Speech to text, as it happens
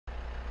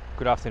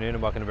Good afternoon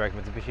and welcome to Berwick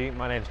Mitsubishi.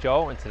 My name's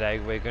Joel and today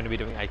we're going to be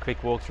doing a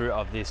quick walkthrough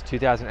of this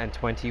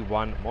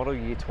 2021 model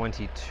year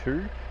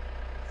 22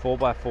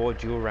 4x4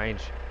 dual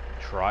range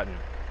Triton.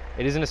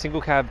 It isn't a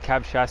single cab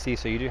chassis,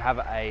 so you do have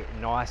a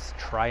nice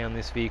tray on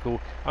this vehicle.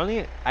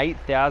 Only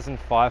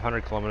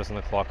 8,500 kilometers on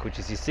the clock, which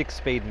is your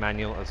 6-speed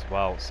manual as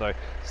well. So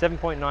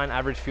 7.9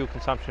 average fuel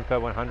consumption per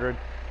 100,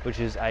 which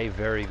is a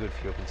very good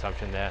fuel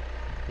consumption there.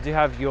 You do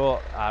have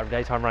your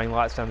daytime running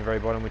lights down the very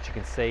bottom, which you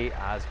can see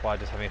as by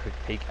just having a quick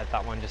peek at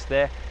that one just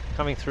there.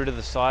 Coming through to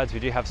the sides, we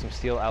do have some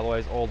steel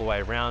alloys all the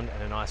way around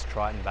and a nice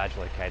Triton badge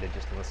located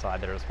just on the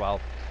side there as well.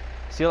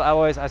 Steel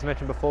alloys, as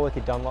mentioned before, with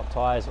your Dunlop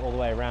tyres all the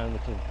way around,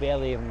 which has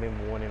barely even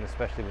been worn in,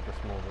 especially with the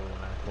small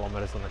little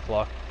kilometres on the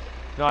clock.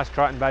 Nice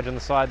Triton badge on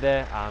the side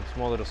there,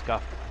 small little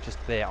scuff just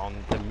there on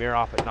the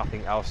mirror, but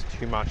nothing else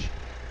too much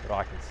that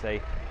I can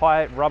see.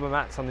 High rubber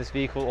mats on this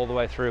vehicle all the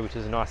way through, which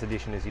is a nice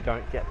addition as you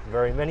don't get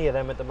very many of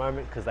them at the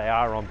moment because they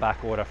are on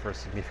back order for a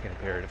significant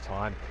period of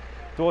time.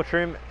 Door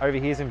trim over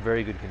here is in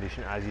very good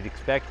condition, as you'd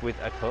expect with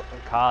a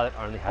car that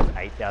only has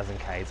 8,000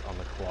 Ks on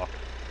the clock.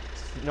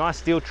 Nice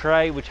steel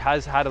tray, which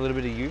has had a little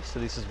bit of use, so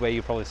this is where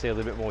you'll probably see a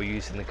little bit more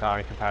use in the car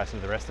in comparison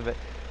to the rest of it.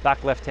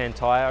 Back left-hand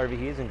tyre over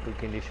here is in good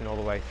condition all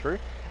the way through,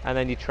 and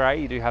then your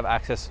tray, you do have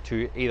access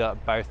to either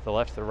both the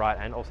left, the right,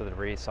 and also the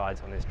rear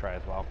sides on this tray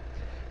as well.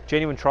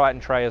 Genuine Triton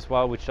tray as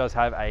well, which does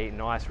have a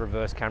nice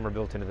reverse camera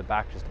built into the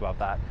back just above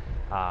that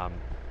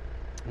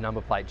number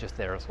plate just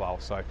there as well.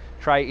 So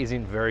tray is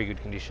in very good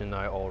condition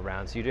though all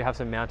around, so you do have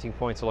some mounting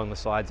points along the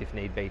sides if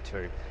need be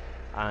too.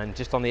 And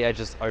just on the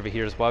edges over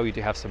here as well, you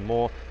do have some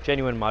more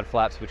genuine mud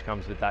flaps which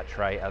comes with that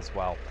tray as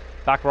well.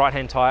 Back right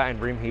hand tyre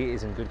and rim here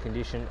is in good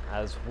condition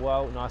as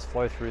well. Nice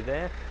flow through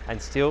there, and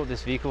still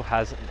this vehicle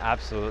has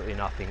absolutely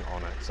nothing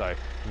on it, so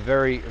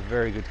very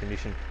good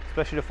condition,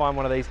 especially to find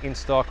one of these in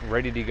stock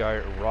ready to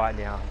go right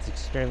now. It's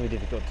extremely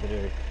difficult to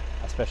do,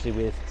 especially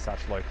with such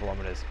low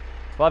kilometers.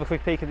 We'll have a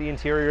quick peek at the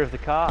interior of the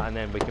car and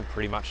then we can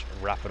pretty much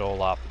wrap it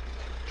all up.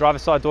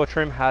 Driver's side door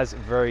trim has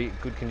very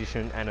good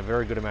condition and a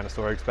very good amount of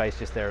storage space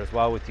just there as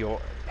well, with your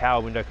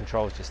power window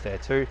controls just there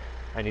too.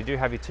 And you do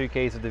have your 2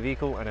 keys of the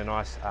vehicle and a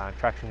nice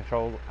traction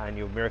control and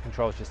your mirror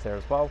controls just there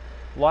as well.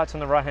 Lights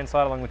on the right hand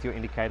side along with your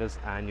indicators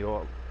and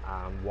your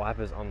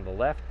wipers on the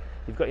left.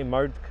 You've got your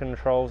mode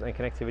controls and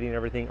connectivity and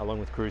everything along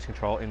with cruise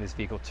control in this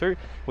vehicle too,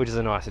 which is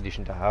a nice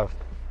addition to have.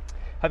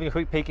 Having a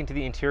quick peek into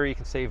the interior, you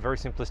can see a very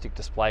simplistic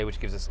display which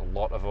gives us a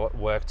lot of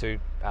work to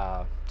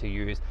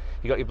use.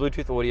 You got your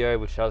Bluetooth audio,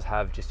 which does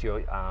have just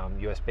your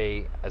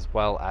USB as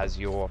well as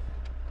your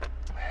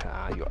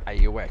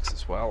AUX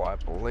as well, I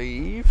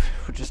believe,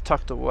 which is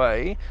tucked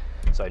away.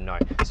 So no,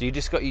 so you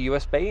just got your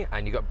USB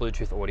and you got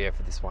Bluetooth audio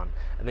for this one,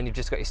 and then you've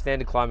just got your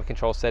standard climate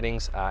control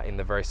settings in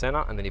the very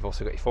center, and then you've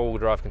also got your 4-wheel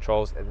drive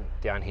controls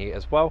down here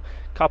as well.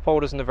 Cup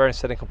holders in the very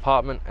center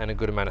compartment and a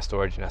good amount of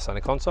storage in our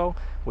center console,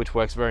 which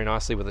works very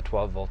nicely with a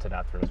 12-volt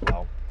adapter as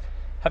well.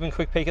 Having a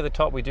quick peek at the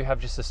top, we do have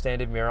just a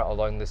standard mirror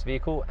along this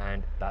vehicle,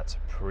 and that's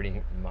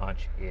pretty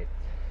much it.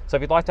 So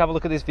if you'd like to have a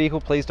look at this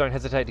vehicle, please don't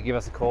hesitate to give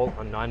us a call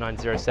on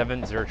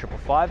 9907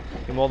 0555.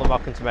 You're more than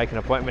welcome to make an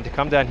appointment to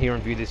come down here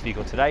and view this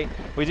vehicle today.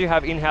 We do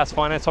have in-house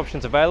finance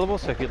options available,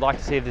 so if you'd like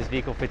to see if this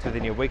vehicle fits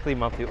within your weekly,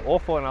 monthly or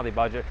fortnightly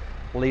budget,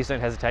 please don't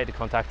hesitate to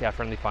contact our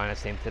friendly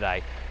finance team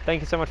today. Thank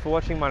you so much for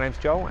watching. My name's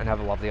Joel and have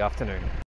a lovely afternoon.